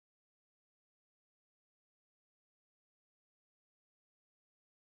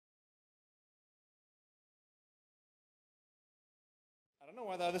don't know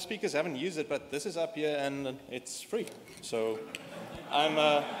why the other speakers haven't used it, but this is up here and it's free. So I'm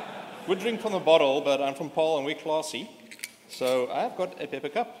would drink from the bottle, but I'm from Paul and we're classy. So I've got a paper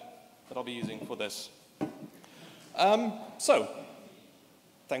cup that I'll be using for this. So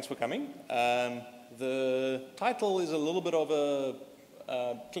thanks for coming. The title is a little bit of a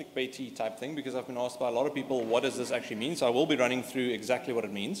clickbaity type thing because I've been asked by a lot of people, what does this actually mean? So I will be running through exactly what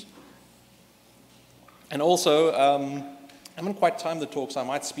it means. And also, I haven't quite timed the talk, so I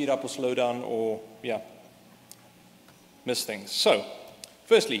might speed up or slow down or, yeah, miss things. So,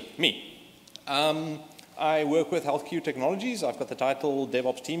 firstly, me. I work with HealthQ Technologies. I've got the title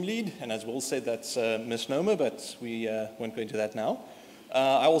DevOps Team Lead, and as Will said, that's a misnomer, but we won't go into that now.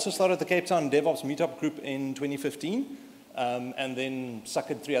 I also started the Cape Town DevOps Meetup Group in 2015, and then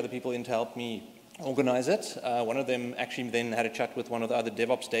suckered 3 other people in to help me organize it. One of them actually then had a chat with one of the other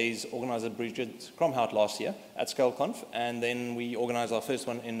DevOps days, organizer Bridget Cromhout last year at ScaleConf, and then we organized our first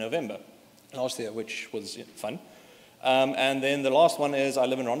one in November last year, which was fun. And then the last one is I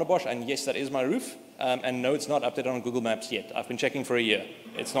live in Rondebosch, and yes, that is my roof. And no, it's not updated on Google Maps yet. I've been checking for a year.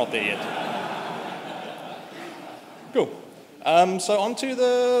 It's not there yet. Cool. So on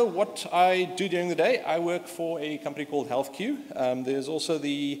to what I do during the day. I work for a company called HealthQ. There's also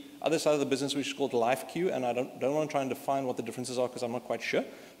the other side of the business which is called LifeQ, and I don't want to try and define what the differences are because I'm not quite sure.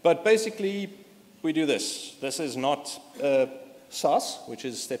 But basically, we do this. This is not SaaS, which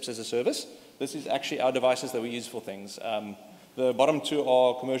is Steps as a Service. This is actually our devices that we use for things. The bottom 2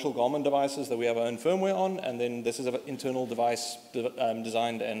 are commercial Garmin devices that we have our own firmware on, and then this is an internal device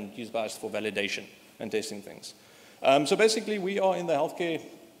designed and used by us for validation and testing things. So basically, we are in the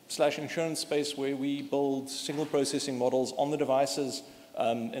healthcare/insurance space where we build signal processing models on the devices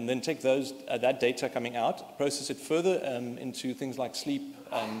and then take that data coming out, process it further into things like sleep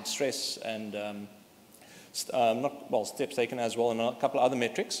and stress and steps taken as well, and a couple of other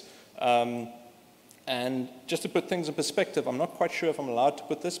metrics. And just to put things in perspective, I'm not quite sure if I'm allowed to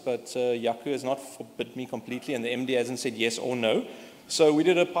put this, but Yaku has not forbid me completely, and the MD hasn't said yes or no. So we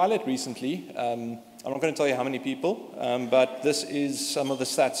did a pilot recently. I'm not going to tell you how many people, but this is some of the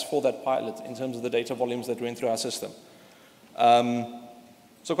stats for that pilot in terms of the data volumes that went through our system.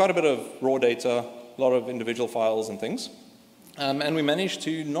 So quite a bit of raw data, a lot of individual files and things. And we managed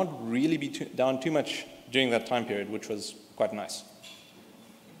to not really be down too much during that time period, which was quite nice.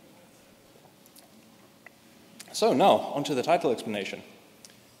 So now, onto the title explanation.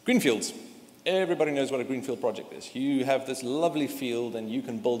 Greenfields. Everybody knows what a greenfield project is. You have this lovely field and you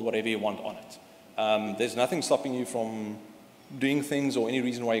can build whatever you want on it. There's nothing stopping you from doing things or any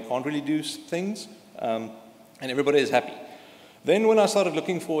reason why you can't really do things, and everybody is happy. Then when I started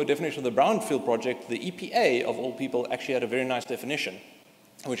looking for a definition of the Brownfield project, the EPA, of all people, actually had a very nice definition,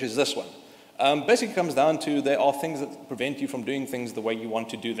 which is this one. Basically comes down to there are things that prevent you from doing things the way you want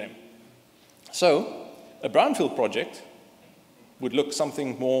to do them. So, a brownfield project would look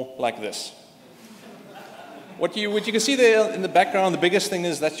something more like this. What you can see there in the background, the biggest thing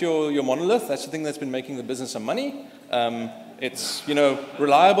is that's your monolith. That's the thing that's been making the business some money. It's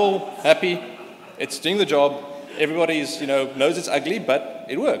reliable, happy. It's doing the job. Everybody's knows it's ugly, but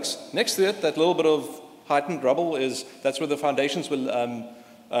it works. Next to it, that little bit of heightened rubble that's where the foundations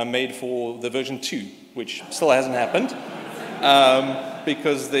were made for the version 2, which still hasn't happened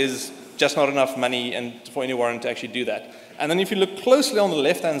because there's just not enough money and for any warrant to actually do that. And then if you look closely on the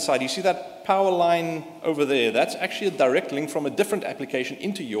left-hand side, you see that power line over there. That's actually a direct link from a different application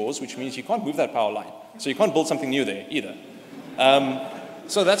into yours, which means you can't move that power line. So you can't build something new there either.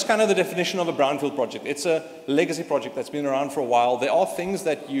 So that's kind of the definition of a brownfield project. It's a legacy project that's been around for a while. There are things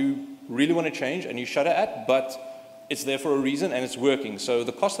that you really want to change and you shudder at, but it's there for a reason and it's working. So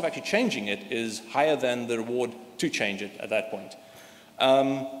the cost of actually changing it is higher than the reward to change it at that point.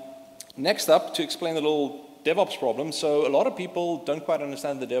 Next up, to explain the little DevOps problem. So a lot of people don't quite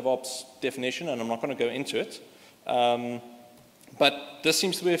understand the DevOps definition, and I'm not going to go into it. But this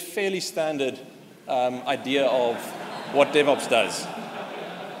seems to be a fairly standard idea of what DevOps does.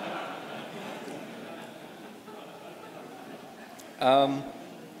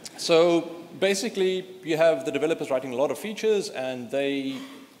 So basically, you have the developers writing a lot of features, and they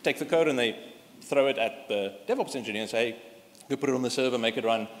take the code and they throw it at the DevOps engineer and say, you put it on the server, make it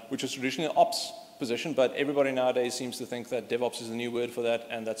run, which was traditionally an ops position, but everybody nowadays seems to think that DevOps is the new word for that,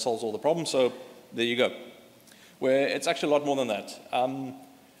 and that solves all the problems, so there you go. Where it's actually a lot more than that.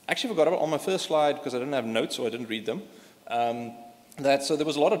 Actually forgot about on my first slide, because I didn't have notes, or I didn't read them, so there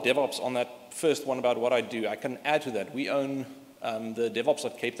was a lot of DevOps on that first one about what I do. I can add to that. We own the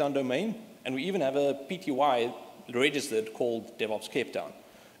DevOps.Cape Town domain, and we even have a PTY registered called DevOps Cape Town.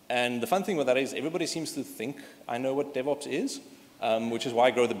 And the fun thing with that is everybody seems to think I know what DevOps is. which is why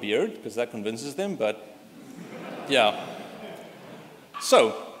I grow the beard, because that convinces them, but yeah.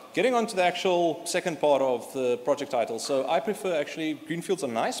 So, getting on to the actual second part of the project title. So I prefer actually, greenfields are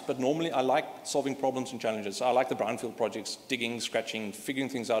nice, but normally I like solving problems and challenges. So I like the brownfield projects, digging, scratching, figuring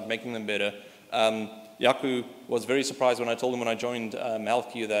things out, making them better. Yaku was very surprised when I told him when I joined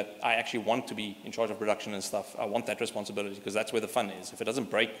HealthQ that I actually want to be in charge of production and stuff. I want that responsibility because that's where the fun is. If it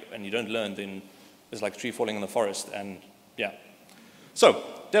doesn't break and you don't learn, then it's like a tree falling in the forest, and yeah. So,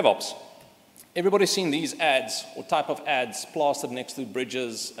 DevOps. Everybody's seen these ads or type of ads plastered next to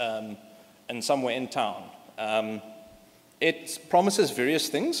bridges and somewhere in town. It promises various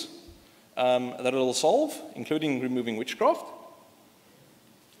things that it'll solve, including removing witchcraft.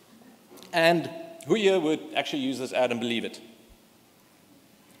 And who here would actually use this ad and believe it?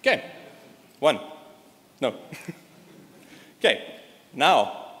 Okay, one. No. Okay,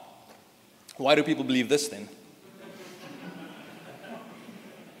 now, why do people believe this then?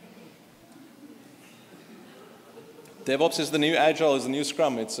 DevOps is the new agile, is the new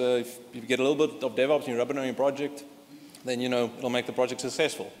Scrum. It's if you get a little bit of DevOps and you rub it on your project, then you know it'll make the project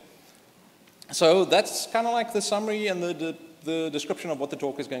successful. So that's kind of like the summary and the description of what the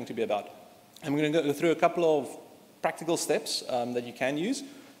talk is going to be about. I'm going to go through a couple of practical steps that you can use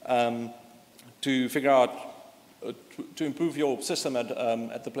to figure out, to improve your system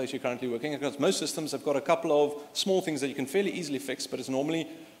at the place you're currently working. Because most systems have got a couple of small things that you can fairly easily fix, but it's normally,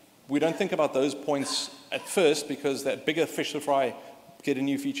 we don't think about those points at first because that bigger fish to fry, get a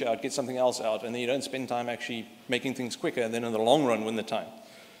new feature out, get something else out, and then you don't spend time actually making things quicker, and then in the long run win the time.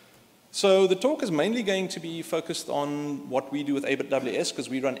 So the talk is mainly going to be focused on what we do with AWS because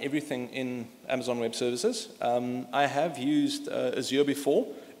we run everything in Amazon Web Services. I have used Azure before.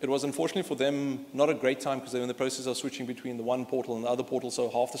 It was unfortunately for them not a great time because they were in the process of switching between the one portal and the other portal, so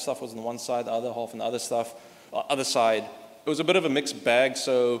half the stuff was on the one side, the other half on the other side. It was a bit of a mixed bag,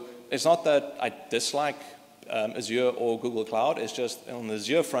 so it's not that I dislike Azure or Google Cloud, it's just on the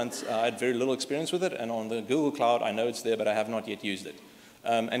Azure front, I had very little experience with it, and on the Google Cloud, I know it's there, but I have not yet used it.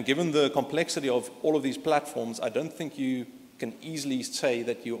 And given the complexity of all of these platforms, I don't think you can easily say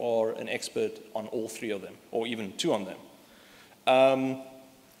that you are an expert on all three of them, or even two on them.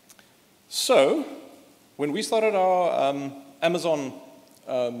 So, when we started our Amazon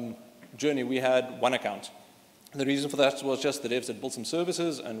journey, we had one account. The reason for that was just the devs had built some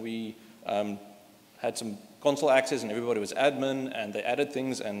services, and we had some console access, and everybody was admin, and they added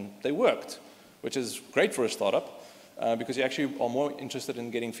things, and they worked, which is great for a startup. Because you actually are more interested in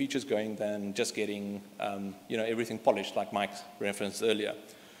getting features going than just getting everything polished, like Mike referenced earlier.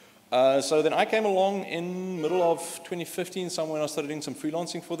 So then I came along in middle of 2015, somewhere, and I started doing some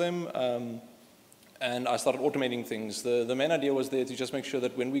freelancing for them, and I started automating things. The main idea was there to just make sure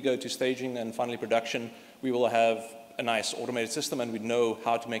that when we go to staging and finally production, we will have a nice automated system and we'd know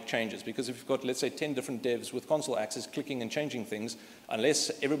how to make changes. Because if you've got, let's say, 10 different devs with console access clicking and changing things,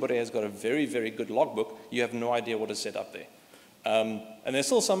 unless everybody has got a very, very good logbook, you have no idea what is set up there. And there's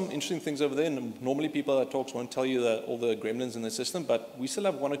still some interesting things over there. And normally people at talks won't tell you all the gremlins in the system, but we still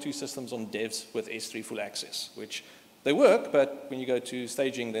have one or two systems on devs with S3 full access, which they work, but when you go to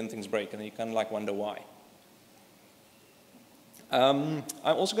staging, then things break, and you kind of like wonder why. I'm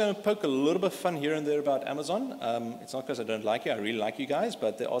also going to poke a little bit of fun here and there about Amazon. It's not because I don't like you, I really like you guys,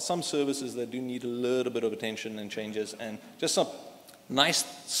 but there are some services that do need a little bit of attention and changes, and just some nice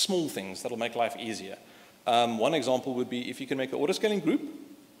small things that'll make life easier. One example would be if you can make an autoscaling group,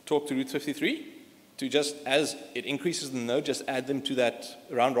 talk to Route 53, to just, as it increases the node, just add them to that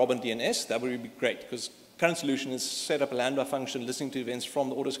round robin DNS, that would be great, because current solution is set up a Lambda function, listening to events from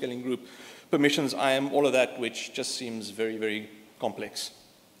the autoscaling group, permissions, IAM, all of that, which just seems very, very complex,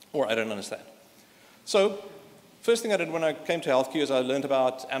 or I don't understand. So, first thing I did when I came to HealthQ is I learned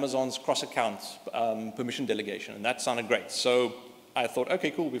about Amazon's cross-account permission delegation, and that sounded great. So I thought,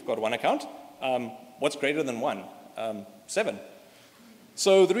 okay, cool, we've got one account. What's greater than one? 7.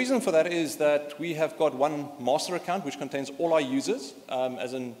 So the reason for that is that we have got one master account which contains all our users,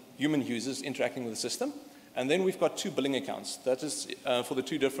 as in human users interacting with the system. And then we've got 2 billing accounts. That is for the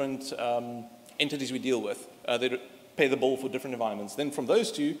 2 different entities we deal with. They pay the bill for different environments. Then from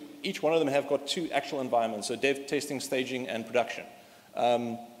those 2, each one of them have got 2 actual environments, so dev, testing, staging, and production.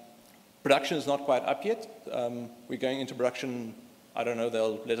 Production is not quite up yet. We're going into production, I don't know,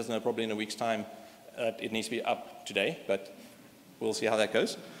 they'll let us know probably in a week's time. It needs to be up today, but we'll see how that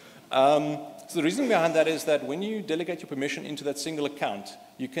goes. So the reason behind that is that when you delegate your permission into that single account,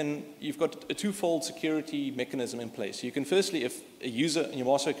 you've got a 2-fold security mechanism in place. You can firstly, if a user in your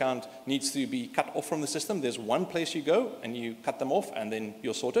master account needs to be cut off from the system, there's one place you go and you cut them off and then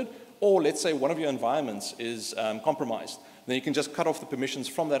you're sorted. Or let's say one of your environments is compromised. then you can just cut off the permissions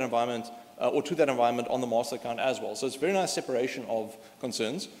from that environment or to that environment on the master account as well. So it's very nice separation of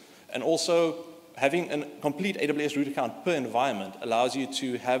concerns. And also, having a complete AWS root account per environment allows you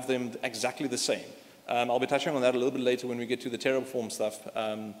to have them exactly the same. I'll be touching on that a little bit later when we get to the Terraform stuff.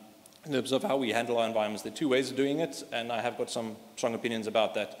 In terms of how we handle our environments, there are two ways of doing it, and I have got some strong opinions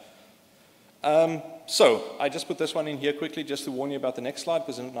about that. So I just put this one in here quickly just to warn you about the next slide,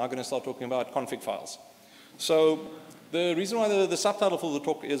 because I'm now going to start talking about config files. So the reason why the subtitle for the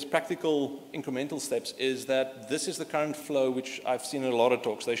talk is practical incremental steps is that this is the current flow which I've seen in a lot of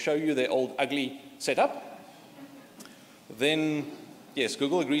talks. They show you their old ugly setup. Then, yes,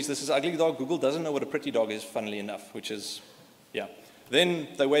 Google agrees this is ugly dog. Google doesn't know what a pretty dog is, funnily enough, which is, yeah. Then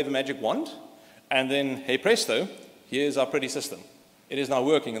they wave a magic wand, and then, hey presto, here's our pretty system. It is now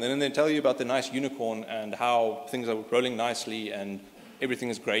working, and then they tell you about the nice unicorn and how things are rolling nicely and everything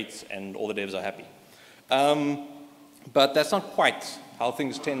is great and all the devs are happy. But that's not quite how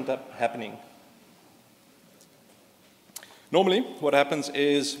things tend up happening. Normally, what happens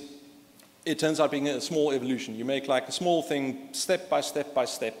is it turns out being a small evolution. You make like a small thing step by step by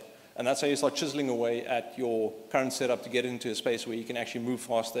step, and that's how you start chiseling away at your current setup to get into a space where you can actually move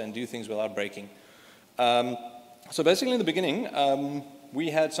faster and do things without breaking. So basically in the beginning, we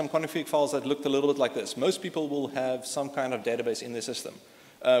had some config files that looked a little bit like this. Most people will have some kind of database in their system.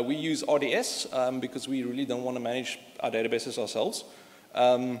 We use RDS because we really don't want to manage our databases ourselves,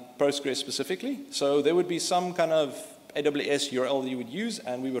 Postgres specifically. So there would be some kind of AWS URL that you would use,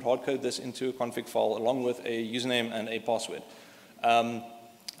 and we would hardcode this into a config file along with a username and a password.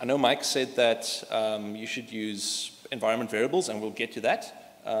 I know Mike said that you should use environment variables, and we'll get to that.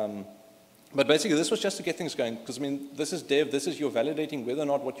 But basically, this was just to get things going, because, I mean, this is dev, this is you're validating whether or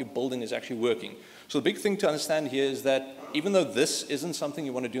not what you're building is actually working. So the big thing to understand here is that even though this isn't something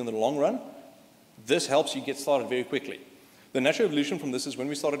you want to do in the long run, this helps you get started very quickly. The natural evolution from this is when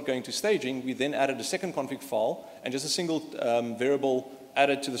we started going to staging, we then added a second config file and just a single variable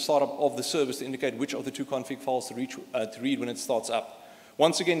added to the startup of the service to indicate which of the two config files to read when it starts up.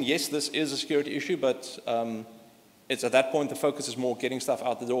 Once again, yes, this is a security issue, but it's at that point the focus is more getting stuff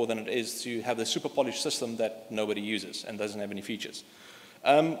out the door than it is to have the super polished system that nobody uses and doesn't have any features.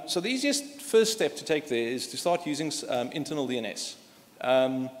 So the easiest first step to take there is to start using internal DNS.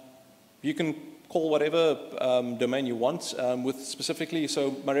 You can call whatever domain you want with specifically,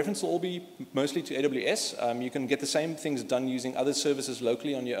 so my reference will all be mostly to AWS. You can get the same things done using other services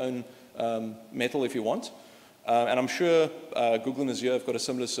locally on your own metal if you want. And I'm sure Google and Azure have got a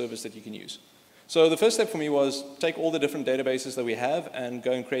similar service that you can use. So the first step for me was take all the different databases that we have and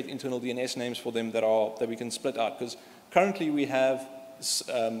go and create internal DNS names for them that we can split out. Because currently we have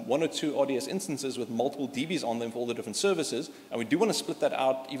one or two RDS instances with multiple DBs on them for all the different services, and we do want to split that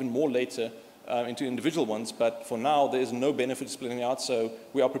out even more later into individual ones, but for now there is no benefit to splitting out, so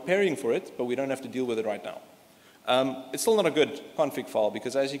we are preparing for it, but we don't have to deal with it right now. It's still not a good config file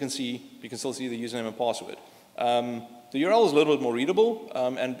because, as you can see, you can still see the username and password. The URL is a little bit more readable,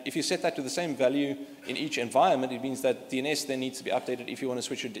 and if you set that to the same value in each environment, it means that DNS then needs to be updated if you want to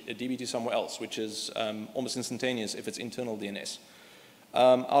switch a DB to somewhere else, which is almost instantaneous if it's internal DNS.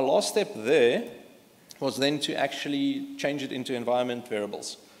 Our last step there was then to actually change it into environment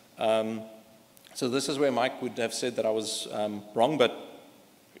variables. So this is where Mike would have said that I was wrong, but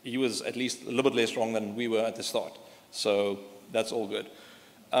he was at least a little bit less wrong than we were at the start. So that's all good.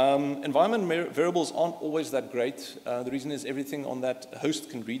 Environment variables aren't always that great. The reason is everything on that host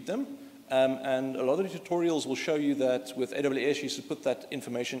can read them. And a lot of the tutorials will show you that with AWS, you should put that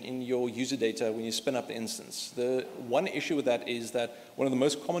information in your user data when you spin up the instance. The one issue with that is that one of the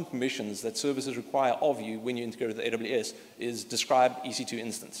most common permissions that services require of you when you integrate with AWS is describe EC2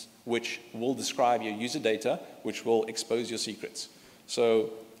 instance, which will describe your user data, which will expose your secrets.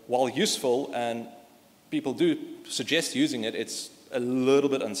 So while useful and people do suggest using it, it's a little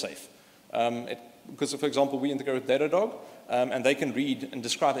bit unsafe. Because, for example, we integrate with Datadog, and they can read and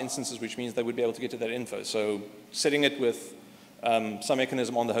describe instances, which means they would be able to get to that info. So setting it with some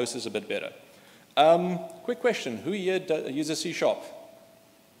mechanism on the host is a bit better. Quick question, who here uses C#?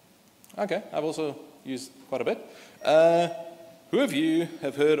 Okay, I've also used quite a bit. Who of you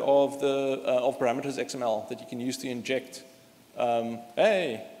have heard of of parameters XML that you can use to inject?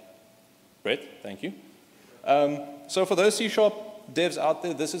 Hey, Brett, thank you. So for those C# devs out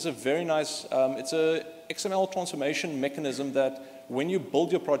there, this is a very nice, it's a XML transformation mechanism that when you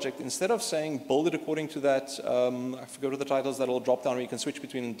build your project, instead of saying build it according to that, I forgot what the titles that will drop down where you can switch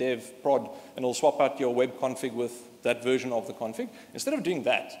between dev, prod, and it'll swap out your web config with that version of the config. Instead of doing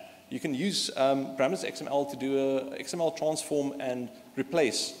that, you can use parameters XML to do a XML transform and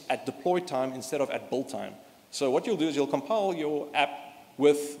replace at deploy time instead of at build time. So what you'll do is you'll compile your app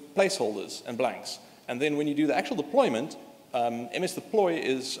with placeholders and blanks. And then when you do the actual deployment, MS Deploy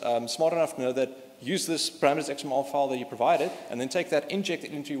is smart enough to know that use this parameters XML file that you provided, and then take that, inject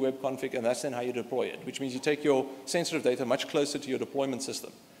it into your web config, and that's then how you deploy it, which means you take your sensitive data much closer to your deployment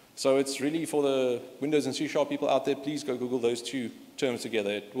system. So it's really for the Windows and C# people out there, please go Google those two terms together.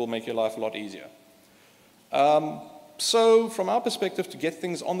 It will make your life a lot easier. So from our perspective, to get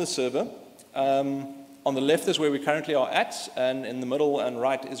things on the server, on the left is where we currently are at, and in the middle and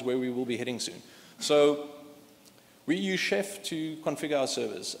right is where we will be heading soon. So we use Chef to configure our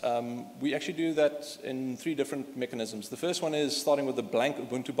servers. We actually do that in 3 different mechanisms. The first one is starting with a blank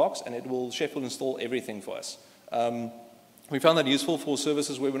Ubuntu box, and Chef will install everything for us. We found that useful for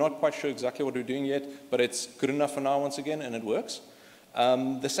services where we're not quite sure exactly what we're doing yet, but it's good enough for now once again, and it works.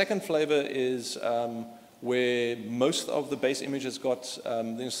 The second flavor is where most of the base image has got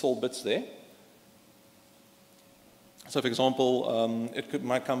the installed bits there. So for example, it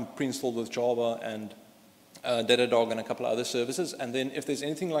might come pre-installed with Java and Datadog and a couple of other services, and then if there's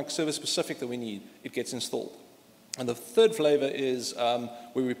anything like service-specific that we need, it gets installed. And the third flavor is where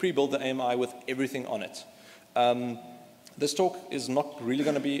we pre-build the AMI with everything on it. This talk is not really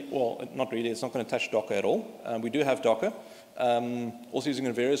going to be, well, not really, it's not going to touch Docker at all. We do have Docker, also using it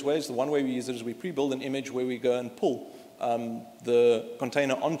in various ways. The one way we use it is we pre-build an image where we go and pull the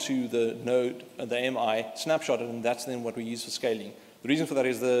container onto the node, the AMI, snapshot it, and that's then what we use for scaling. The reason for that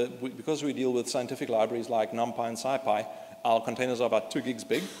is because we deal with scientific libraries like NumPy and SciPy, our containers are about 2 gigs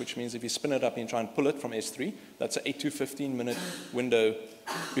big, which means if you spin it up and you try and pull it from S3, that's an 8 to 15 minute window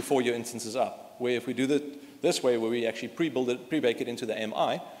before your instance is up. Where if we do this way, where we actually pre-build it, pre-bake it into the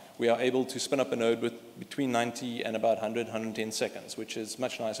AMI, we are able to spin up a node with between 90 and about 100, 110 seconds, which is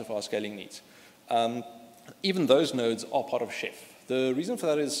much nicer for our scaling needs. Even those nodes are part of Chef. The reason for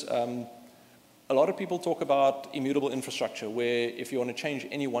that is a lot of people talk about immutable infrastructure, where if you want to change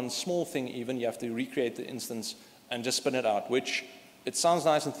any one small thing even, you have to recreate the instance and just spin it out, which it sounds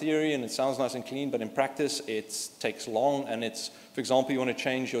nice in theory and it sounds nice and clean, but in practice it takes long, and it's, for example, you want to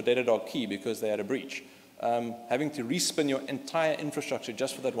change your Datadog key because they had a breach. Having to respin your entire infrastructure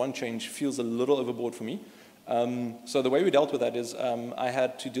just for that one change feels a little overboard for me. So the way we dealt with that is I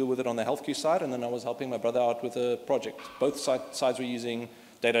had to deal with it on the health queue side, and then I was helping my brother out with a project. Both sides were using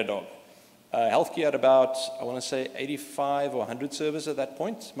Datadog. Health queue had about, I want to say, 85 or 100 servers at that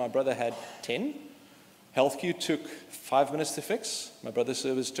point. My brother had 10. Health queue took 5 minutes to fix. My brother's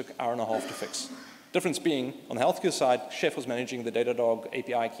servers took an hour and a half to fix. Difference being, on the health queue side, Chef was managing the Datadog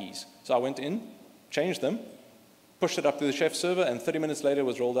API keys. So I went in, changed them, pushed it up to the Chef server, and 30 minutes later it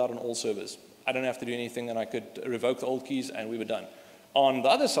was rolled out on all servers. I don't have to do anything, and I could revoke the old keys, and we were done. On the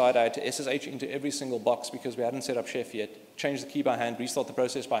other side, I had to SSH into every single box because we hadn't set up Chef yet, change the key by hand, restart the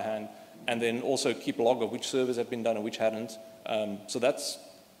process by hand, and then also keep log of which servers had been done and which hadn't. So that's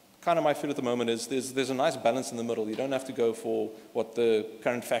kind of my feel at the moment is there's a nice balance in the middle. You don't have to go for what the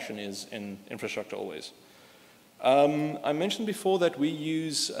current fashion is in infrastructure always. I mentioned before that we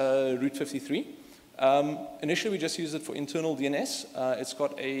use Route 53. Initially, we just use it for internal DNS. It's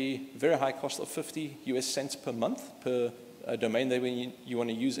got a very high cost of 50 US cents per month per domain that you want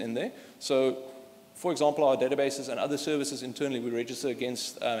to use in there. So, for example, our databases and other services internally, we register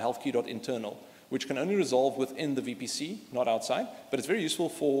against healthqueue.internal, which can only resolve within the VPC, not outside. But it's very useful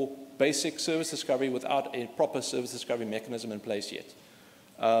for basic service discovery without a proper service discovery mechanism in place yet.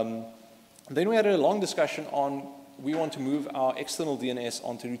 Then we had a long discussion on we want to move our external DNS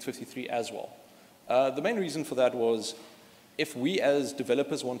onto Route 53 as well. The main reason for that was if we as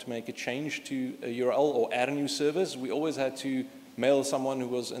developers want to make a change to a URL or add a new service, we always had to mail someone who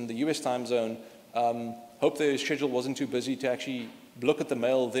was in the US time zone, hope their schedule wasn't too busy to actually look at the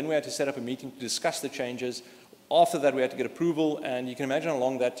mail. Then we had to set up a meeting to discuss the changes. After that, we had to get approval, and you can imagine how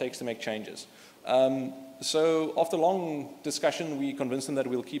long that takes to make changes. So after long discussion, we convinced them that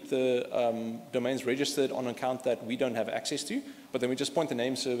we'll keep the domains registered on an account that we don't have access to, but then we just point the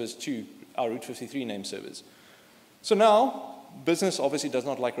name servers to our Route 53 name servers. So now, business obviously does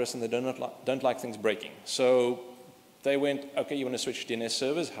not like risk, and they don't like things breaking. So they went, okay, you want to switch DNS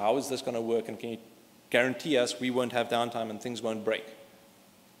servers? How is this going to work, and can you guarantee us we won't have downtime and things won't break?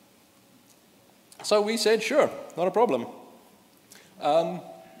 So we said, sure, not a problem.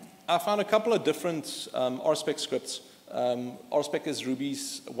 I found a couple of different RSpec scripts. RSpec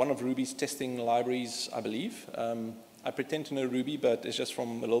is one of Ruby's testing libraries, I believe. I pretend to know Ruby, but it's just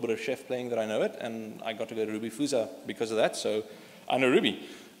from a little bit of Chef playing that I know it, and I got to go to Ruby Fusa because of that, so I know Ruby.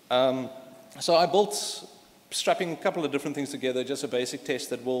 So I built, strapping a couple of different things together, just a basic test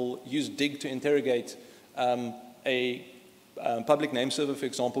that will use dig to interrogate a public name server, for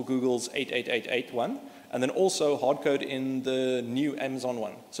example, Google's 88881, and then also hard code in the new Amazon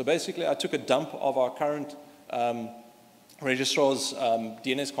one. So basically, I took a dump of our current registrar's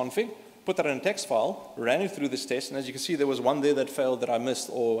DNS config, put that in a text file, ran it through this test, and as you can see, there was one there that failed that I missed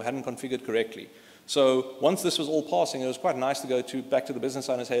or hadn't configured correctly. So once this was all passing, it was quite nice to go back to the business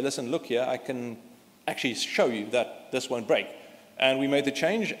side and say, listen, look here, I can actually show you that this won't break. And we made the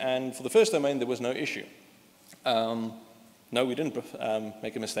change, and for the first domain, there was no issue. No, we didn't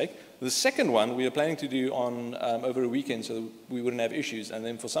make a mistake. The second one, we were planning to do on over a weekend so we wouldn't have issues, and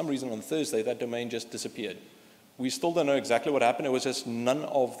then for some reason on Thursday, that domain just disappeared. We still don't know exactly what happened. It was just none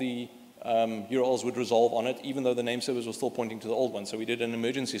of the URLs would resolve on it, even though the name servers were still pointing to the old one. So we did an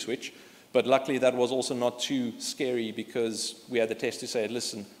emergency switch. But luckily, that was also not too scary because we had the test to say,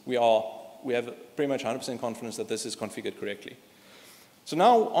 listen, we have pretty much 100% confidence that this is configured correctly. So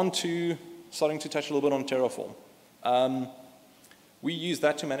now on to starting to touch a little bit on Terraform. We use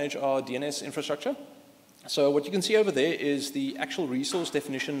that to manage our DNS infrastructure. So what you can see over there is the actual resource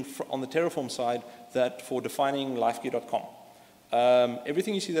definition on the Terraform side that for defining lifekey.com.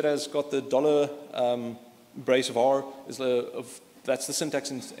 Everything you see that has got the dollar brace of R is that's the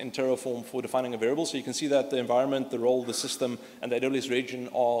syntax in Terraform for defining a variable. So you can see that the environment, the role, the system, and the AWS region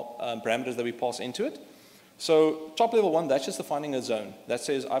are parameters that we pass into it. So top level one, that's just defining a zone. That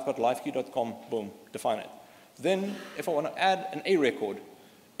says I've got lifekey.com, boom, define it. Then if I want to add an A record,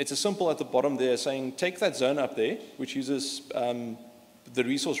 it's as simple at the bottom there saying take that zone up there, which uses the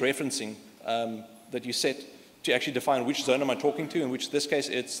resource referencing that you set to actually define which zone am I talking to, in which this case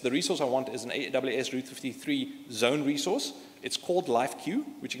it's the resource I want is an AWS Route 53 zone resource. It's called lifekey,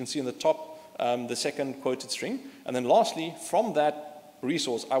 which you can see in the top, the second quoted string. And then lastly, from that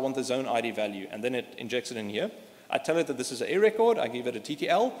resource, I want the zone ID value, and then it injects it in here. I tell it that this is an A record, I give it a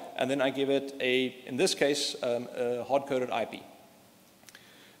TTL, and then I give it in this case, a hard-coded IP.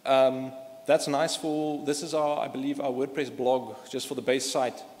 That's nice this is I believe, our WordPress blog, just for the base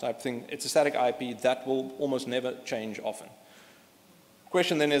site type thing. It's a static IP that will almost never change often.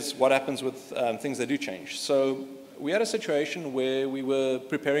 Question then is, what happens with things that do change? So we had a situation where we were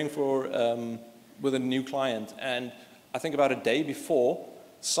preparing for, with a new client, and I think about a day before,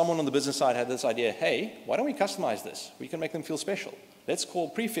 someone on the business side had this idea, hey, why don't we customize this? We can make them feel special. Let's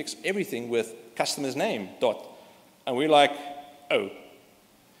prefix everything with customer's name, dot. And we're like, oh.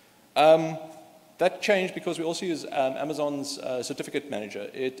 That changed because we also use Amazon's certificate manager.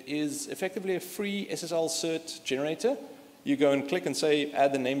 It is effectively a free SSL cert generator. You go and click and say,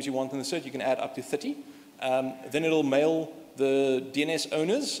 add the names you want in the cert. You can add up to 30. Then it'll mail the DNS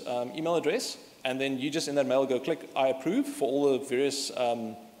owner's email address. And then you just in that mail go click I approve for all the various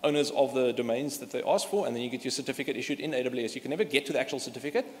owners of the domains that they ask for. And then you get your certificate issued in AWS. You can never get to the actual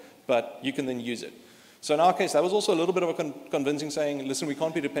certificate, but you can then use it. So in our case, that was also a little bit of a convincing saying, listen, we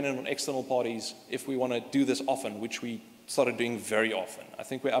can't be dependent on external parties if we want to do this often, which we started doing very often. I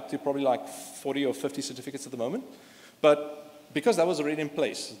think we're up to probably like 40 or 50 certificates at the moment. But because that was already in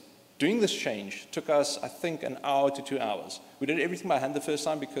place, doing this change took us, I think, an hour to 2 hours. We did everything by hand the first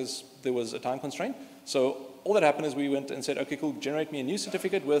time because there was a time constraint. So all that happened is we went and said, okay, cool, generate me a new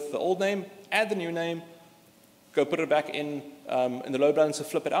certificate with the old name, add the new name, go put it back in the load balancer,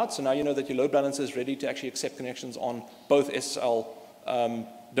 flip it out. So now you know that your load balancer is ready to actually accept connections on both SSL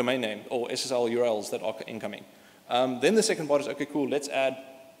domain name or SSL URLs that are incoming. Then the second part is, okay, cool, let's add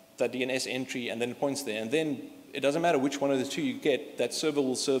that DNS entry and then it points there. And then it doesn't matter which one of the two you get, that server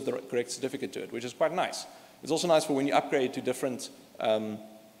will serve the correct certificate to it, which is quite nice. It's also nice for when you upgrade to different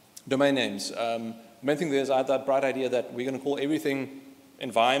domain names. The main thing there is I had that bright idea that we're going to call everything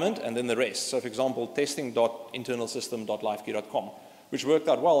environment and then the rest. So for example, testing.internalsystem.lifekey.com, which worked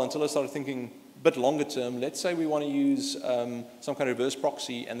out well until I started thinking a bit longer term. Let's say we want to use some kind of reverse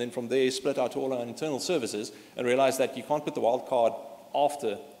proxy and then from there split out to all our internal services and realize that you can't put the wildcard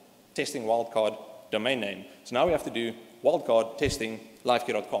after testing wildcard domain name. So now we have to do wildcard testing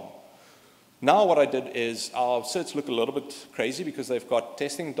lifekey.com. Now what I did is our certs look a little bit crazy because they've got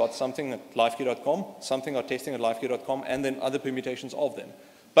testing.something at lifekey.com, something at testing at lifekey.com, and then other permutations of them.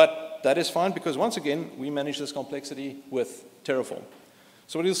 But that is fine because once again, we manage this complexity with Terraform.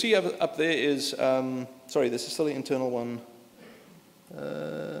 So what you'll see up there is, sorry, this is still the internal one.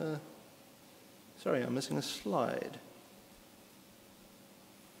 Sorry, I'm missing a slide.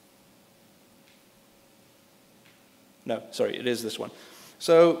 No, sorry, it is this one.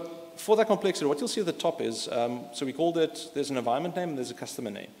 So for that complexity, what you'll see at the top is, so we called it, there's an environment name and there's a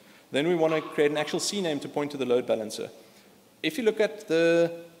customer name. Then we want to create an actual CNAME to point to the load balancer. If you look at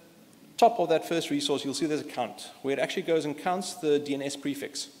the top of that first resource, you'll see there's a count, where it actually goes and counts the DNS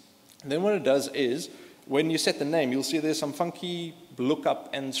prefix. And then what it does is, when you set the name, you'll see there's some funky lookup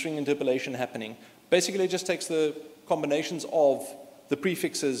and string interpolation happening. Basically, it just takes the combinations of the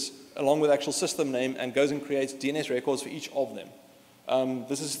prefixes along with actual system name and goes and creates DNS records for each of them.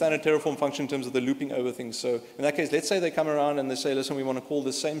 This is a standard Terraform function in terms of the looping over things. So in that case, let's say they come around and they say, listen, we want to call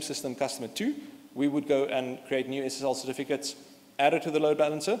the same system customer 2. We would go and create new SSL certificates, add it to the load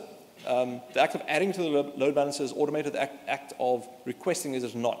balancer. The act of adding to the load balancer is automated. The act of requesting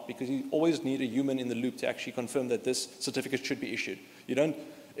is not, because you always need a human in the loop to actually confirm that this certificate should be issued. You don't,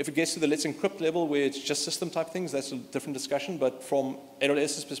 if it gets to the let's encrypt level where it's just system type things, that's a different discussion, but from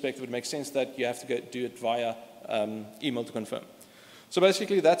AWS's perspective, it makes sense that you have to do it via email to confirm. So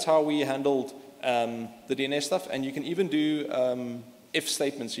basically, that's how we handled the DNS stuff, and you can even do if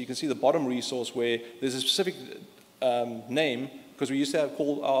statements. So you can see the bottom resource where there's a specific name, because we used to have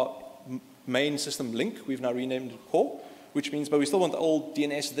called our main system link. We've now renamed it core, which means, but we still want the old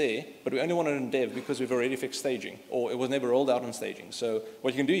DNS there, but we only want it in dev because we've already fixed staging, or it was never rolled out on staging. So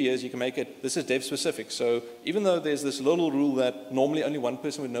what you can do here is you can make it, this is dev specific. So even though there's this little rule that normally only one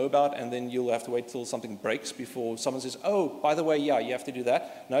person would know about, and then you'll have to wait till something breaks before someone says, oh, by the way, yeah, you have to do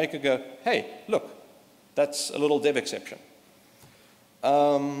that. Now you could go, hey, look, that's a little dev exception.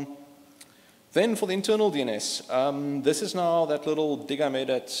 Then for the internal DNS, this is now that little dig I made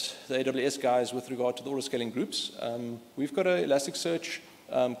at the AWS guys with regard to the autoscaling groups. We've got an Elasticsearch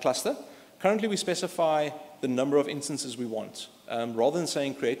cluster. Currently, we specify the number of instances we want, rather than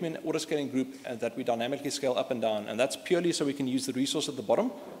saying create me an autoscaling group that we dynamically scale up and down. And that's purely so we can use the resource at the bottom,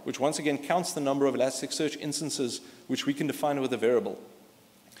 which once again counts the number of Elasticsearch instances which we can define with a variable.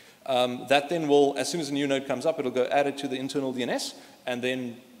 That then will, as soon as a new node comes up, it'll go add it to the internal DNS, and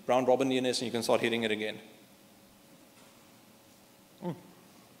then round robin DNS, and you can start hitting it again.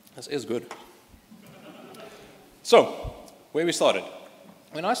 This is good. So, where we started.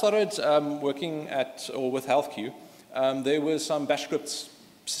 When I started working at, or with HealthQ, there were some bash scripts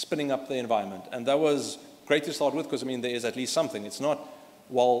spinning up the environment, and that was great to start with, because I mean, there is at least something. It's not,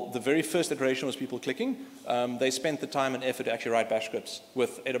 while the very first iteration was people clicking, they spent the time and effort to actually write bash scripts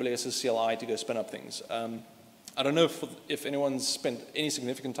with AWS's CLI to go spin up things. I don't know if anyone's spent any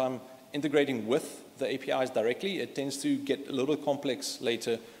significant time integrating with the APIs directly. It tends to get a little complex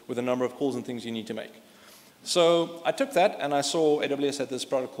later with the number of calls and things you need to make. So I took that and I saw AWS had this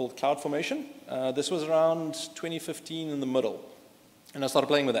product called CloudFormation. This was around 2015 in the middle. And I started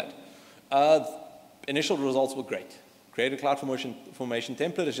playing with that. Initial results were great. Create a CloudFormation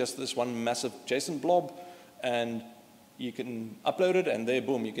template is just this one massive JSON blob, and you can upload it, and there,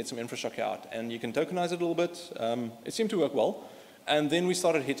 boom, you get some infrastructure out. And you can tokenize it a little bit. It seemed to work well. And then we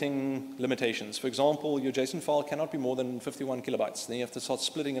started hitting limitations. For example, your JSON file cannot be more than 51 kilobytes. Then you have to start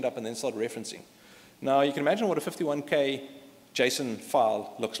splitting it up and then start referencing. Now, you can imagine what a 51K JSON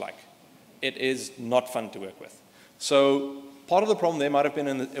file looks like. It is not fun to work with. So part of the problem there might have been,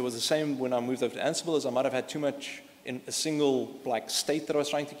 and it was the same when I moved over to Ansible, is I might have had too much in a single state that I was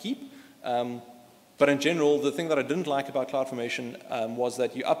trying to keep. But in general, the thing that I didn't like about CloudFormation was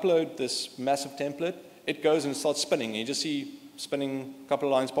that you upload this massive template, it goes and starts spinning. You just see spinning, a couple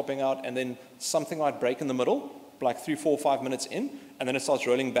of lines popping out, and then something might break in the middle, like 3, 4, 5 minutes in, and then it starts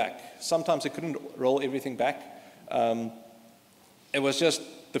rolling back. Sometimes it couldn't roll everything back. It was just,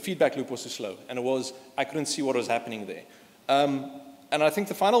 the feedback loop was too slow, and I couldn't see what was happening there. And I think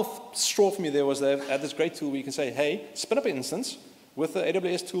the final straw for me there was they had this great tool where you can say, hey, spin up an instance, with the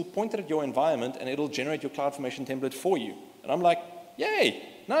AWS tool, point it at your environment, and it'll generate your CloudFormation template for you. And I'm like, yay,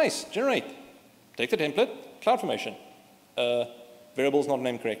 nice, generate. Take the template, CloudFormation. Variable's not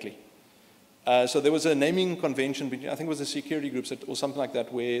named correctly. So there was a naming convention between, I think it was the security groups or something like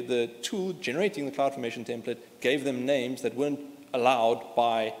that, where the tool generating the CloudFormation template gave them names that weren't allowed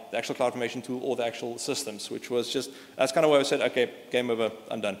by the actual CloudFormation tool or the actual systems, which was just, that's kind of where I said, okay, game over,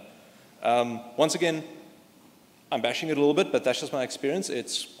 I'm done. Once again, I'm bashing it a little bit, but that's just my experience.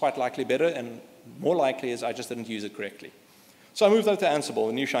 It's quite likely better, and more likely is I just didn't use it correctly. So I moved over to Ansible,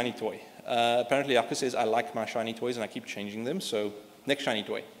 a new shiny toy. Apparently, Jaco says I like my shiny toys, and I keep changing them, so next shiny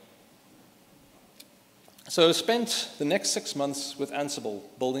toy. So I spent the next 6 months with Ansible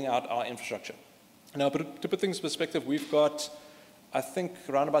building out our infrastructure. Now, to put things in perspective, we've got, I think,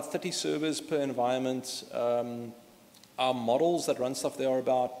 around about 30 servers per environment. Our models that run stuff there are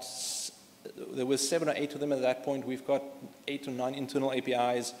about, there were 7 or 8 of them at that point. We've got 8 or 9 internal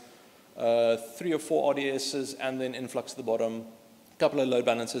APIs, 3 or 4 RDSs, and then Influx at the bottom, a couple of load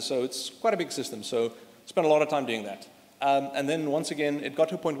balancers. So it's quite a big system. So spent a lot of time doing that. And then once again, it got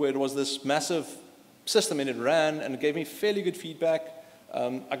to a point where it was this massive system, and it ran, and it gave me fairly good feedback.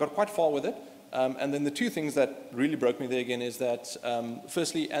 I got quite far with it. And then the two things that really broke me there again is that,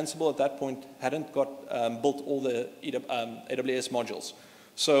 firstly, Ansible at that point hadn't got built all the AWS modules.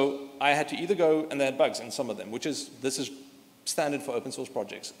 So I had to either go, and they had bugs in some of them, this is standard for open source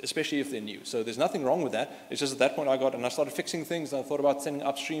projects, especially if they're new. So there's nothing wrong with that. It's just at that point I started fixing things, and I thought about sending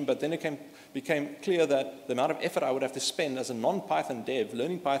upstream, but then it became clear that the amount of effort I would have to spend as a non-Python dev,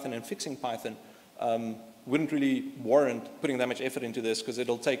 learning Python and fixing Python, wouldn't really warrant putting that much effort into this, because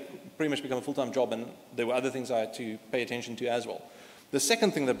it'll pretty much become a full-time job, and there were other things I had to pay attention to as well. The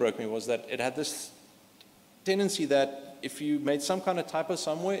second thing that broke me was that it had this tendency that if you made some kind of typo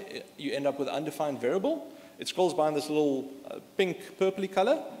somewhere, you end up with an undefined variable. It scrolls by in this little pink, purpley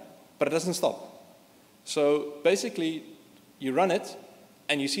color, but it doesn't stop. So basically, you run it,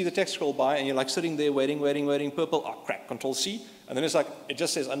 and you see the text scroll by, and you're like sitting there waiting, purple, oh crap, Control-C, and then it's like, it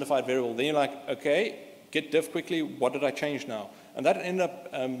just says undefined variable. Then you're like, okay, get diff quickly, what did I change now? And that ended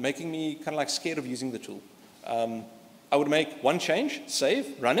up making me kind of like scared of using the tool. I would make one change,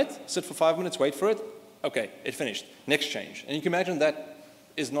 save, run it, sit for 5 minutes, wait for it, okay, it finished, next change. And you can imagine that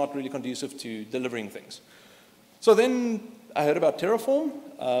is not really conducive to delivering things. So then I heard about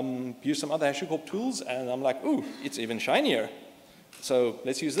Terraform, used some other HashiCorp tools, and I'm like, ooh, it's even shinier. So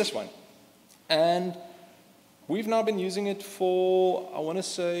let's use this one. And we've now been using it for, I want to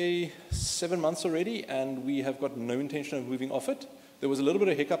say, 7 months already, and we have got no intention of moving off it. There was a little bit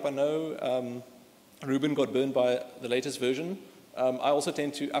of hiccup, I know. Ruben got burned by the latest version. I also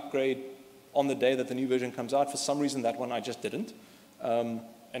tend to upgrade on the day that the new version comes out. For some reason, that one I just didn't.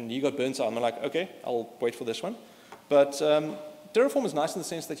 And he got burned, so I'm like, okay, I'll wait for this one. But Terraform is nice in the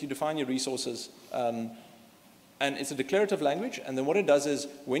sense that you define your resources. And it's a declarative language. And then what it does is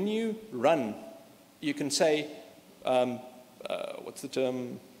when you run, you can say, what's the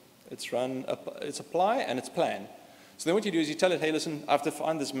term? It's run, it's apply, and it's plan. So then what you do is you tell it, hey, listen, I have to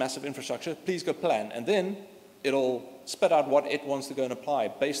find this massive infrastructure. Please go plan. And then it'll spit out what it wants to go and apply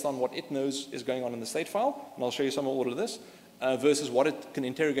based on what it knows is going on in the state file. And I'll show you some more of this, versus what it can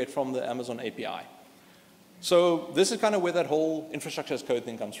interrogate from the Amazon API. So this is kind of where that whole infrastructure as code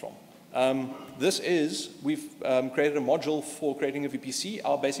thing comes from. We've created a module for creating a VPC.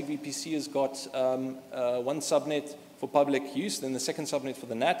 Our basic VPC has got one subnet for public use, then the second subnet for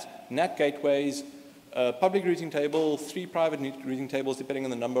the NAT gateways, public routing table, 3 private routing tables depending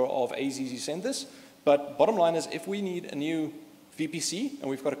on the number of AZs you send this. But bottom line is if we need a new VPC, and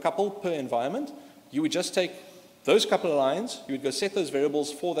we've got a couple per environment, you would just take those couple of lines, you would go set those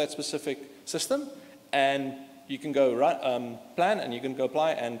variables for that specific system, and you can go run, plan, and you can go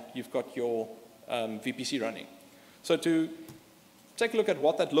apply, and you've got your VPC running. So to take a look at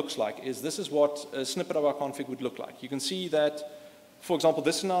what that looks like this is what a snippet of our config would look like. You can see that, for example,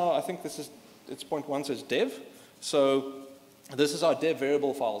 this now, I think this is, it's point 1 says dev. So this is our dev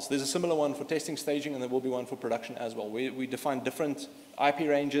variable files. There's a similar one for testing, staging, and there will be one for production as well. We define different IP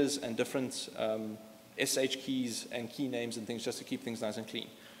ranges and different SH keys and key names and things just to keep things nice and clean.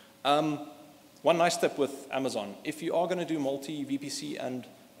 One nice tip with Amazon, if you are going to do multi-VPC and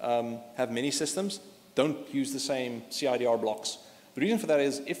have many systems, don't use the same CIDR blocks. The reason for that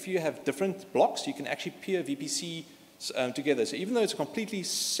is if you have different blocks, you can actually peer VPC together. So even though it's a completely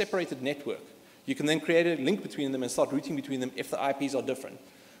separated network, you can then create a link between them and start routing between them if the IPs are different.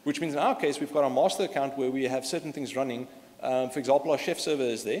 Which means in our case, we've got our master account where we have certain things running. For example, our chef server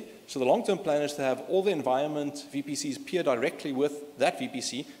is there. So the long-term plan is to have all the environment VPCs peer directly with that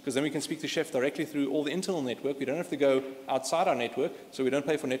VPC, because then we can speak to chef directly through all the internal network. We don't have to go outside our network, so we don't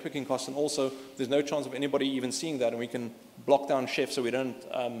pay for networking costs. And also, there's no chance of anybody even seeing that, and we can block down chef so we don't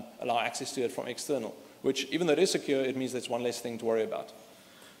allow access to it from external. Which, even though it is secure, it means there's one less thing to worry about.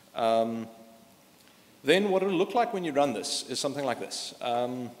 Then what it'll look like when you run this is something like this.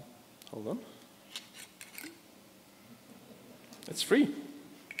 Hold on. It's free.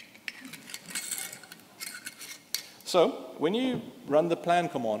 So when you run the plan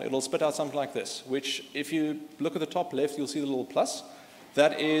command, it'll spit out something like this, which if you look at the top left, you'll see the little plus.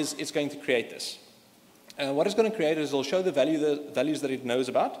 That is, it's going to create this. What it's going to create is it'll show the values that it knows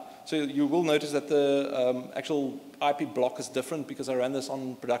about. So you will notice that the actual IP block is different because I ran this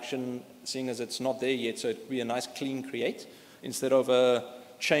on production, seeing as it's not there yet, so it'd be a nice clean create instead of a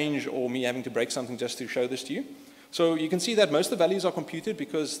change or me having to break something just to show this to you. So you can see that most of the values are computed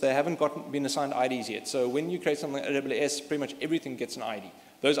because they haven't been assigned IDs yet. So when you create something like AWS, pretty much everything gets an ID.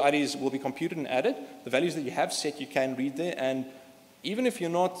 Those IDs will be computed and added. The values that you have set, you can read there, and even if you're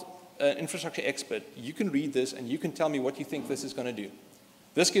not an infrastructure expert, you can read this and you can tell me what you think this is going to do.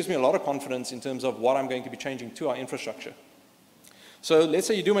 This gives me a lot of confidence in terms of what I'm going to be changing to our infrastructure. So let's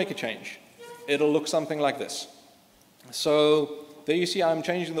say you do make a change. It'll look something like this. So there you see I'm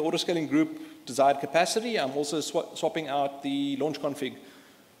changing the autoscaling group desired capacity. I'm also swapping out the launch config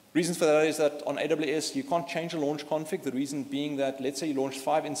Reason for that is that on AWS, you can't change a launch config. The reason being that, let's say you launched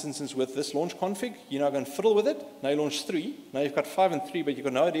 5 instances with this launch config. You're now going to fiddle with it. Now you launch 3. Now you've got 5 and 3, but you've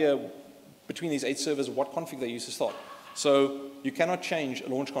got no idea between these 8 servers what config they use to start. So you cannot change a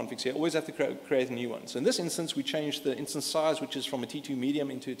launch config. So you always have to create a new one. So in this instance, we changed the instance size, which is from a T2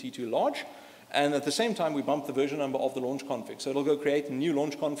 medium into a T2 large. And at the same time, we bumped the version number of the launch config. So it'll go create a new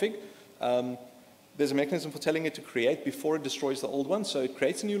launch config. There's a mechanism for telling it to create before it destroys the old one. So it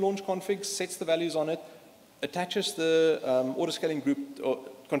creates a new launch config, sets the values on it, attaches the auto-scaling group, or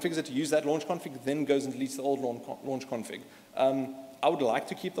configures it to use that launch config, then goes and deletes the old launch config. I would like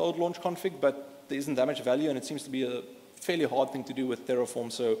to keep the old launch config, but there isn't that much value, and it seems to be a fairly hard thing to do with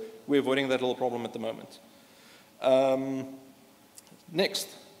Terraform, so we're avoiding that little problem at the moment. Next,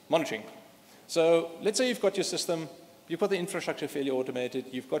 monitoring. So let's say you've got your system, you've got the infrastructure fairly automated,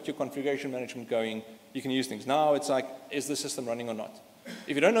 you've got your configuration management going, you can use things. Now it's like, is the system running or not?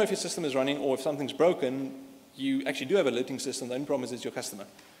 If you don't know if your system is running or if something's broken, you actually do have a alerting system. The only problem is it's your customer,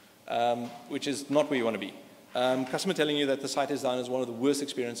 which is not where you want to be. Customer telling you that the site is down is one of the worst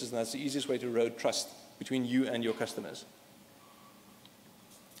experiences, and that's the easiest way to erode trust between you and your customers.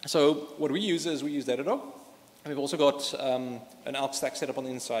 So what we use is we use Datadog, and we've also got an Elk stack set up on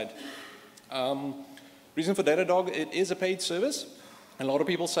the inside. Reason for Datadog, it is a paid service, and a lot of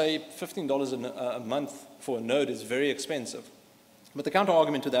people say $15 a month for a node is very expensive. But the counter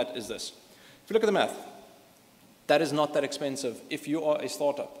argument to that is this. If you look at the math, that is not that expensive if you are a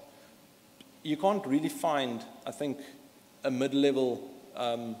startup. You can't really find, I think, a mid-level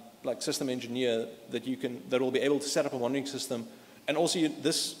like system engineer that will be able to set up a monitoring system. And also,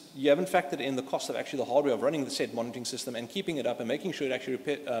 you haven't factored in the cost of actually the hardware of running the said monitoring system and keeping it up and making sure it actually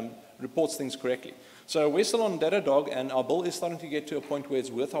reports things correctly. So we're still on Datadog, and our bill is starting to get to a point where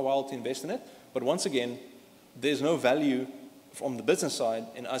it's worth our while to invest in it. But once again, there's no value from the business side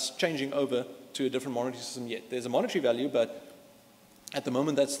in us changing over to a different monitoring system yet. There's a monetary value, but at the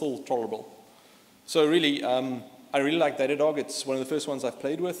moment, that's still tolerable. So really, I really like Datadog. It's one of the first ones I've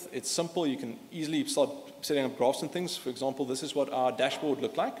played with. It's simple. You can easily start setting up graphs and things. For example, this is what our dashboard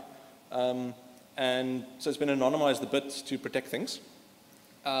looked like. And so it's been anonymized a bit to protect things.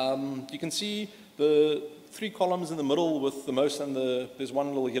 You can see the 3 columns in the middle with the most, and there's one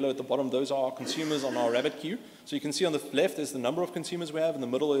little yellow at the bottom. Those are our consumers on our rabbit queue. So you can see on the left is the number of consumers we have. In the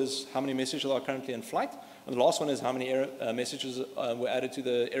middle is how many messages are currently in flight. And the last one is how many error, messages were added to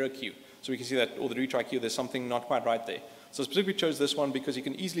the error queue. So we can see that, or the retry queue, there's something not quite right there. So I specifically chose this one because you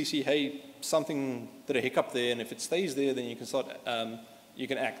can easily see, hey, something did a hiccup there, and if it stays there, then you can start, you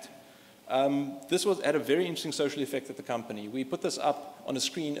can act. This had a very interesting social effect at the company. We put this up on a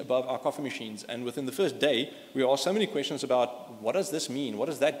screen above our coffee machines, and within the first day, we asked so many questions about, what does this mean? What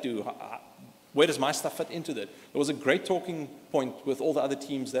does that do? Where does my stuff fit into that? There was a great talking point with all the other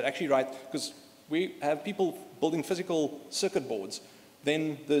teams that actually write, because we have people building physical circuit boards,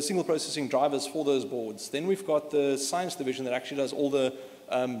 then the single processing drivers for those boards. Then we've got the science division that actually does all the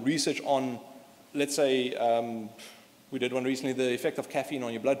research on, let's say, we did one recently, the effect of caffeine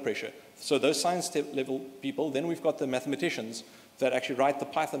on your blood pressure. So those science level people. Then we've got the mathematicians that actually write the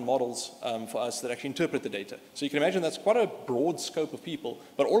Python models for us that actually interpret the data. So you can imagine that's quite a broad scope of people.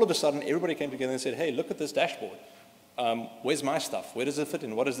 But all of a sudden, everybody came together and said, hey, look at this dashboard. Where's my stuff? Where does it fit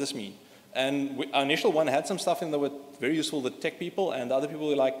in? What does this mean? And our initial one had some stuff in that were very useful to tech people, and the other people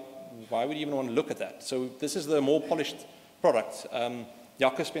were like, why would you even want to look at that? So this is the more polished product.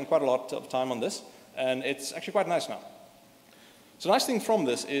 Jaco spent quite a lot of time on this, and it's actually quite nice now. So the nice thing from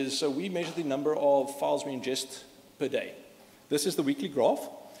this is, so we measure the number of files we ingest per day. This is the weekly graph,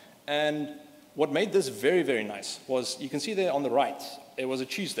 and what made this very, very nice was, you can see there on the right, it was a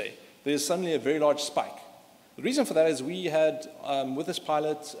Tuesday. There's suddenly a very large spike. The reason for that is we had, with this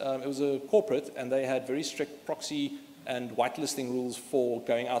pilot, it was a corporate, and they had very strict proxy and whitelisting rules for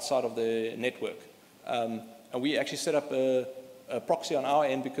going outside of the network. And we actually set up a proxy on our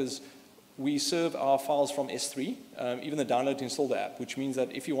end because we serve our files from S3, even the download to install the app, which means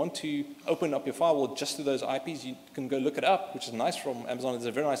that if you want to open up your firewall just to those IPs, you can go look it up, which is nice from Amazon. There's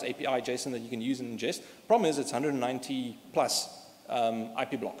a very nice API JSON that you can use and ingest. Problem is, it's 190 plus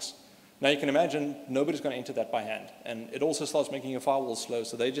IP blocks. Now you can imagine nobody's going to enter that by hand, and it also starts making your firewall slow.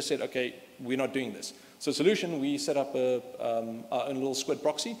 So they just said, okay, we're not doing this. So solution, we set up our own little squid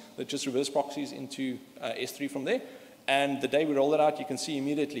proxy that just reverse proxies into S3 from there. And the day we roll it out, you can see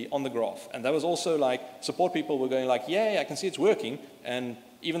immediately on the graph. And that was also like, support people were going like, yay, I can see it's working. And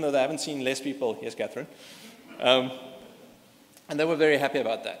even though they haven't seen less people, yes, Catherine. And they were very happy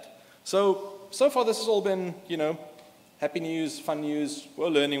about that. So far this has all been, you know, happy news, fun news, we're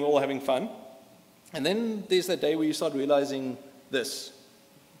learning, we're all having fun. And then there's that day where you start realizing this.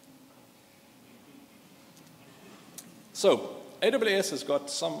 So AWS has got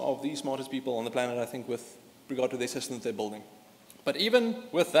some of the smartest people on the planet, I think, with regard to their systems they're building. But even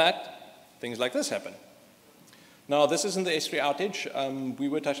with that, things like this happen. Now, this isn't the S3 outage. We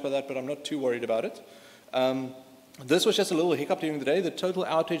were touched by that, but I'm not too worried about it. This was just a little hiccup during the day. The total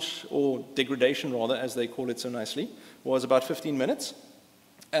outage, or degradation rather, as they call it so nicely, was about 15 minutes.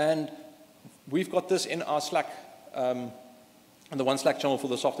 And we've got this in our Slack, and the one Slack channel for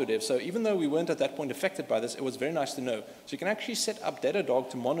the software dev. So even though we weren't at that point affected by this, it was very nice to know. So you can actually set up Datadog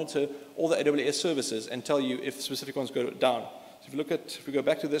to monitor all the AWS services and tell you if specific ones go down. So if you look at, if we go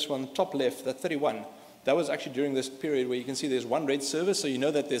back to this one, top left, that 31, that was actually during this period where you can see there's one red service, so you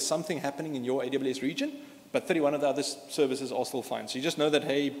know that there's something happening in your AWS region, but 31 of the other services are still fine. So you just know that,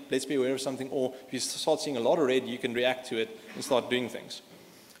 hey, let's be aware of something, or if you start seeing a lot of red, you can react to it and start doing things.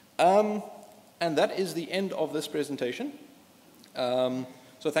 And that is the end of this presentation.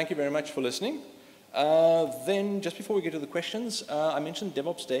 So thank you very much for listening. Then just before we get to the questions, I mentioned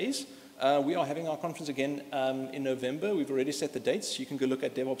DevOps Days. We are having our conference again in November. We've already set the dates. You can go look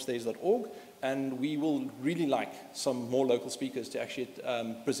at devopsdays.org, and we will really like some more local speakers to actually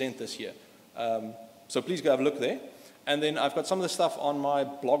present this year. So please go have a look there. And then I've got some of the stuff on my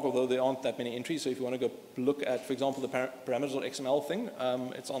blog, although there aren't that many entries. So if you want to go look at, for example, the parameters.xml thing,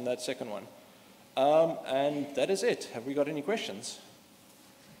 it's on that second one. And that is it. Have we got any questions?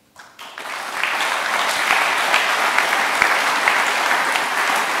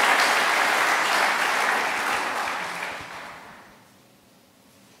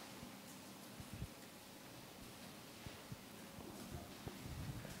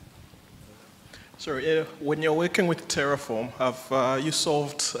 Sorry, when you're working with Terraform, have you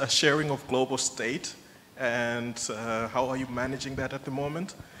solved a sharing of global state? And how are you managing that at the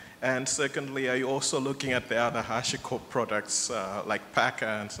moment? And secondly, are you also looking at the other HashiCorp products like Packer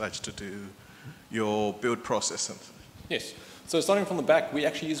and such to do your build process? Yes. So starting from the back, we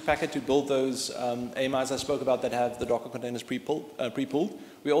actually use Packer to build those AMIs I spoke about that have the Docker containers pre-pulled.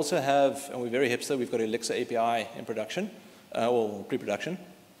 We also have, and we're very hipster, we've got Elixir API in production, or pre-production.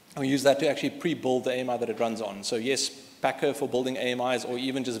 And we use that to actually pre-build the AMI that it runs on. So yes, Packer for building AMIs or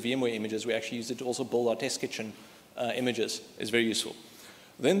even just VMware images, we actually use it to also build our test kitchen images. It's very useful.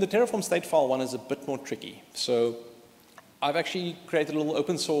 Then the Terraform state file one is a bit more tricky. So I've actually created a little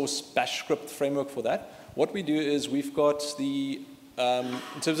open source bash script framework for that. What we do is we've got the,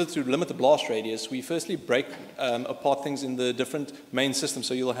 in terms of to limit the blast radius, we firstly break apart things in the different main systems.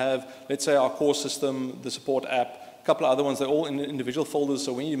 So you'll have, let's say, our core system, the support app, a couple of other ones, they're all in individual folders.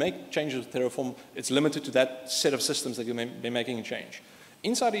 So when you make changes with Terraform, it's limited to that set of systems that you'll be making a change.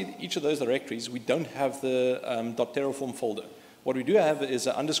 Inside each of those directories, we don't have the .terraform folder. What we do have is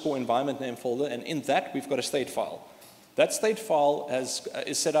an underscore environment name folder, and in that, we've got a state file. That state file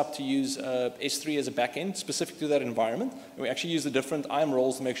is set up to use S3 as a backend specific to that environment. And we actually use the different IAM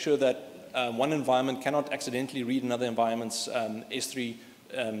roles to make sure that one environment cannot accidentally read another environment's S3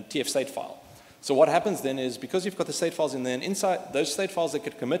 TF state file. So what happens then is, because you've got the state files in there, and inside those state files that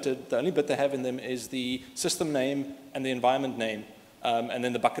get committed, the only bit they have in them is the system name and the environment name, and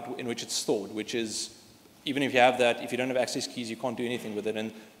then the bucket in which it's stored, which is, even if you have that, if you don't have access keys, you can't do anything with it.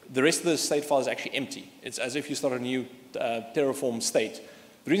 And the rest of the state file is actually empty. It's as if you start a new Terraform state.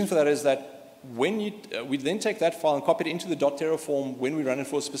 The reason for that is that when you, we then take that file and copy it into the .terraform when we run it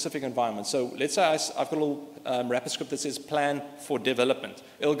for a specific environment. So let's say I've got a little wrapper script that says plan for development.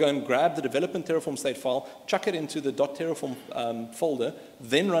 It'll go and grab the development Terraform state file, chuck it into the .terraform folder,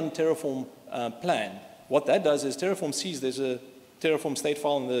 then run Terraform plan. What that does is Terraform sees there's a Terraform state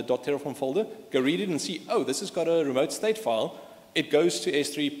file in the .terraform folder, go read it and see, oh, this has got a remote state file. It goes to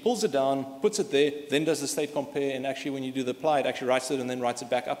S3, pulls it down, puts it there, then does the state compare, and actually when you do the apply, it actually writes it and then writes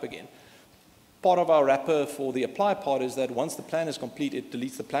it back up again. Part of our wrapper for the apply part is that once the plan is complete, it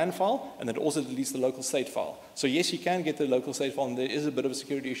deletes the plan file, and it also deletes the local state file. So yes, you can get the local state file, and there is a bit of a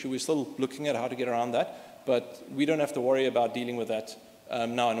security issue. We're still looking at how to get around that, but we don't have to worry about dealing with that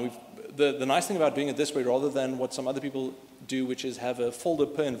now. And the nice thing about doing it this way, rather than what some other people do, which is have a folder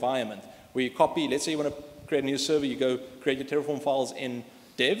per environment, where you copy, let's say you want to create a new server, you go create your Terraform files in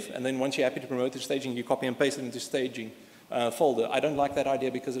dev, and then once you're happy to promote to staging, you copy and paste it into staging. Folder. I don't like that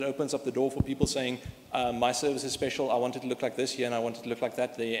idea because it opens up the door for people saying, my service is special, I want it to look like this here and I want it to look like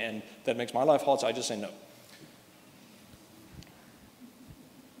that there, and that makes my life hard, so I just say no.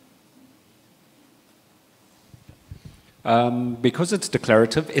 Because it's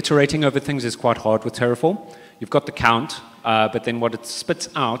declarative, iterating over things is quite hard with Terraform. You've got the count, but then what it spits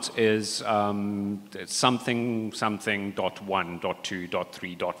out is something, .1, .2,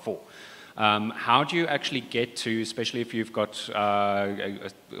 .3, .4. How do you actually get to, especially if you've got,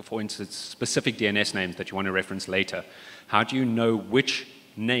 for instance, specific DNS names that you want to reference later, how do you know which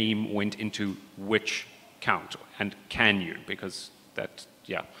name went into which count? And can you? Because that,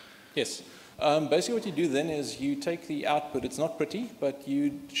 yeah. Yes. Basically what you do then is you take the output. It's not pretty, but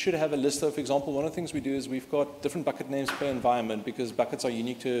you should have a list of, for example, one of the things we do is we've got different bucket names per environment because buckets are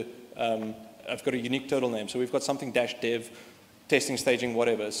unique to, I've got a unique total name. So we've got something -dev, testing, staging,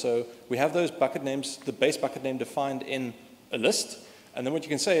 whatever. So we have those bucket names, the base bucket name defined in a list. And then what you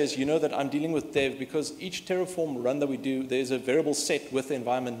can say is, you know that I'm dealing with dev because each Terraform run that we do, there's a variable set with the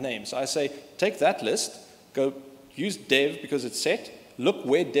environment name. So I say, take that list, go use dev because it's set, look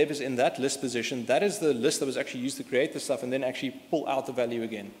where dev is in that list position. That is the list that was actually used to create the stuff, and then actually pull out the value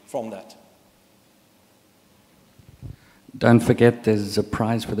again from that. Don't forget there's a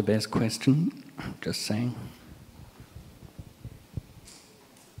prize for the best question. Just saying.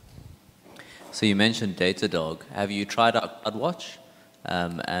 So you mentioned Datadog. Have you tried out CloudWatch?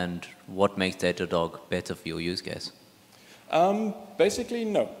 And what makes Datadog better for your use case? Basically,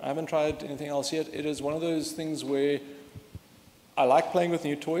 no. I haven't tried anything else yet. It is one of those things where I like playing with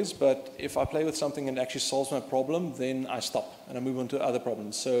new toys, but if I play with something and it actually solves my problem, then I stop and I move on to other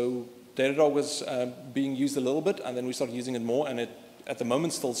problems. So Datadog was being used a little bit, and then we started using it more, and it at the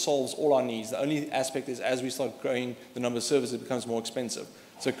moment still solves all our needs. The only aspect is as we start growing the number of servers, it becomes more expensive.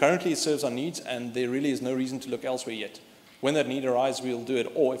 So currently it serves our needs, and there really is no reason to look elsewhere yet. When that need arises, we'll do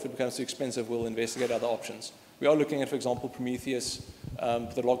it, or if it becomes too expensive, we'll investigate other options. We are looking at, for example, Prometheus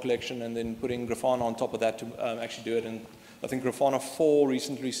for the log collection, and then putting Grafana on top of that to actually do it. And I think Grafana 4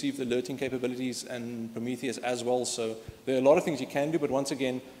 recently received alerting capabilities, and Prometheus as well. So there are a lot of things you can do, but once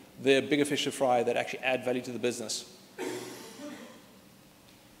again, there are bigger fish to fry that actually add value to the business.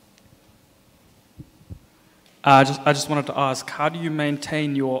 I just wanted to ask, how do you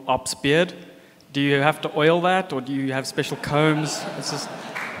maintain your ops beard? Do you have to oil that, or do you have special combs? It's just...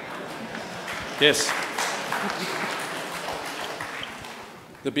 Yes.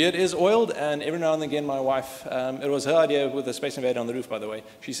 The beard is oiled, and every now and again my wife, it was her idea with the Space Invader on the roof, by the way.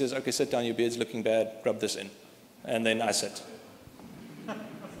 She says, okay, sit down, your beard's looking bad, rub this in. And then I sit.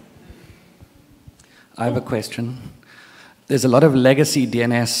 I have a question. There's a lot of legacy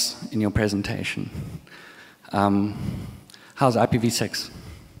DNS in your presentation. How's IPv6?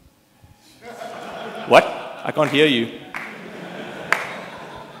 What? I can't hear you.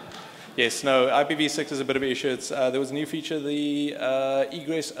 Yes, no, IPv6 is a bit of an issue. There was a new feature, the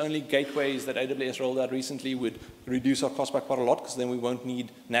egress-only gateways that AWS rolled out recently would reduce our cost by quite a lot, because then we won't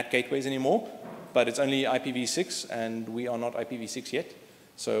need NAT gateways anymore. But it's only IPv6, and we are not IPv6 yet,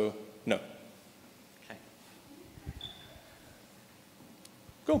 so no. Okay.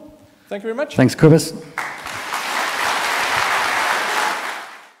 Cool. Thank you very much. Thanks, Cobus.